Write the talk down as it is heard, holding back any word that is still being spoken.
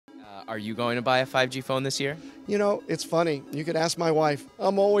Are you going to buy a 5G phone this year? You know, it's funny. You could ask my wife.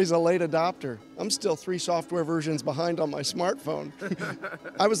 I'm always a late adopter. I'm still 3 software versions behind on my smartphone.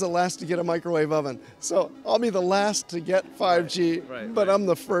 I was the last to get a microwave oven. So I'll be the last to get 5G, but I'm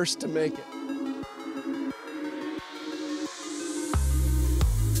the first to make it.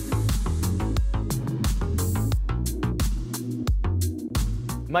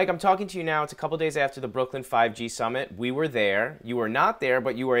 Mike, I'm talking to you now. It's a couple days after the Brooklyn 5G Summit. We were there. You were not there,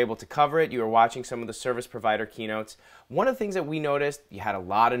 but you were able to cover it. You were watching some of the service provider keynotes. One of the things that we noticed, you had a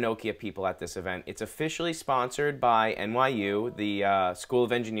lot of Nokia people at this event. It's officially sponsored by NYU, the School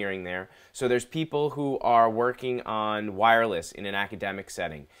of Engineering there. So there's people who are working on wireless in an academic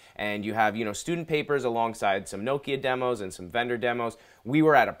setting. And you have, student papers alongside some Nokia demos and some vendor demos. We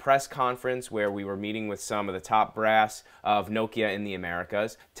were at a press conference where we were meeting with some of the top brass of Nokia in the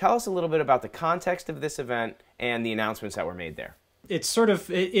Americas. Tell us a little bit about the context of this event and the announcements that were made there. It's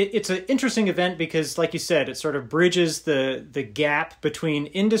it's an interesting event because, like you said, it sort of bridges the gap between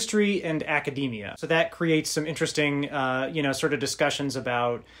industry and academia. So that creates some interesting, sort of discussions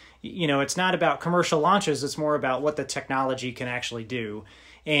about, it's not about commercial launches, it's more about what the technology can actually do.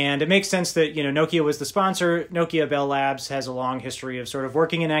 And it makes sense that, Nokia was the sponsor. Nokia Bell Labs has a long history of sort of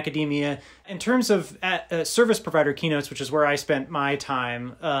working in academia. In terms of service provider keynotes, which is where I spent my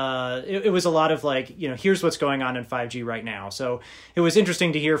time, it was a lot of like, here's what's going on in 5G right now. So it was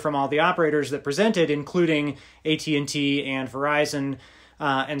interesting to hear from all the operators that presented, including AT&T and Verizon,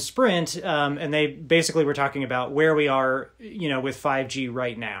 and Sprint, and they basically were talking about where we are, with 5G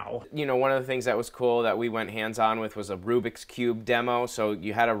right now. One of the things that was cool that we went hands-on with was a Rubik's Cube demo. So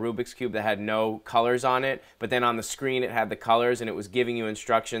you had a Rubik's Cube that had no colors on it, but then on the screen it had the colors, and it was giving you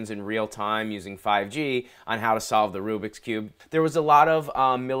instructions in real time using 5G on how to solve the Rubik's Cube. There was a lot of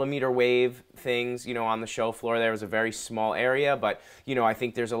millimeter wave things, on the show floor. There was a very small area, but, I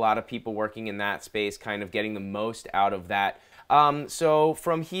think there's a lot of people working in that space kind of getting the most out of that. So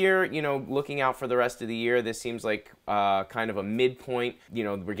from here, looking out for the rest of the year, this seems like kind of a midpoint.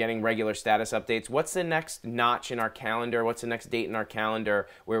 We're getting regular status updates. What's the next notch in our calendar? What's the next date in our calendar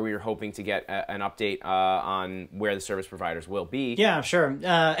where we are hoping to get an update on where the service providers will be? Yeah, sure.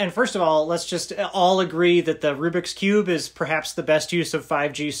 And first of all, let's just all agree that the Rubik's Cube is perhaps the best use of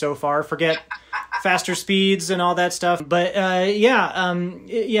 5G so far. Forget faster speeds and all that stuff. But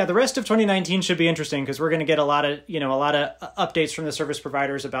the rest of 2019 should be interesting because we're going to get a lot of updates from the service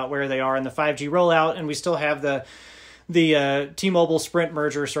providers about where they are in the 5G rollout, and we still have the T-Mobile Sprint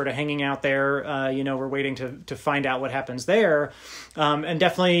merger sort of hanging out there. We're waiting to find out what happens there. And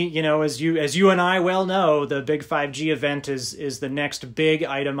definitely, as you and I well know, the big 5G event is the next big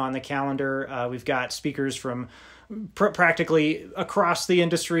item on the calendar. We've got speakers from practically across the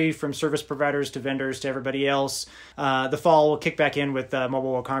industry, from service providers to vendors to everybody else. The fall will kick back in with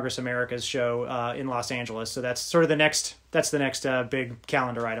Mobile World Congress America's show in Los Angeles. So that's sort of the next big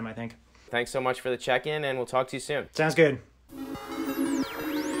calendar item, I think. Thanks so much for the check-in, and we'll talk to you soon. Sounds good.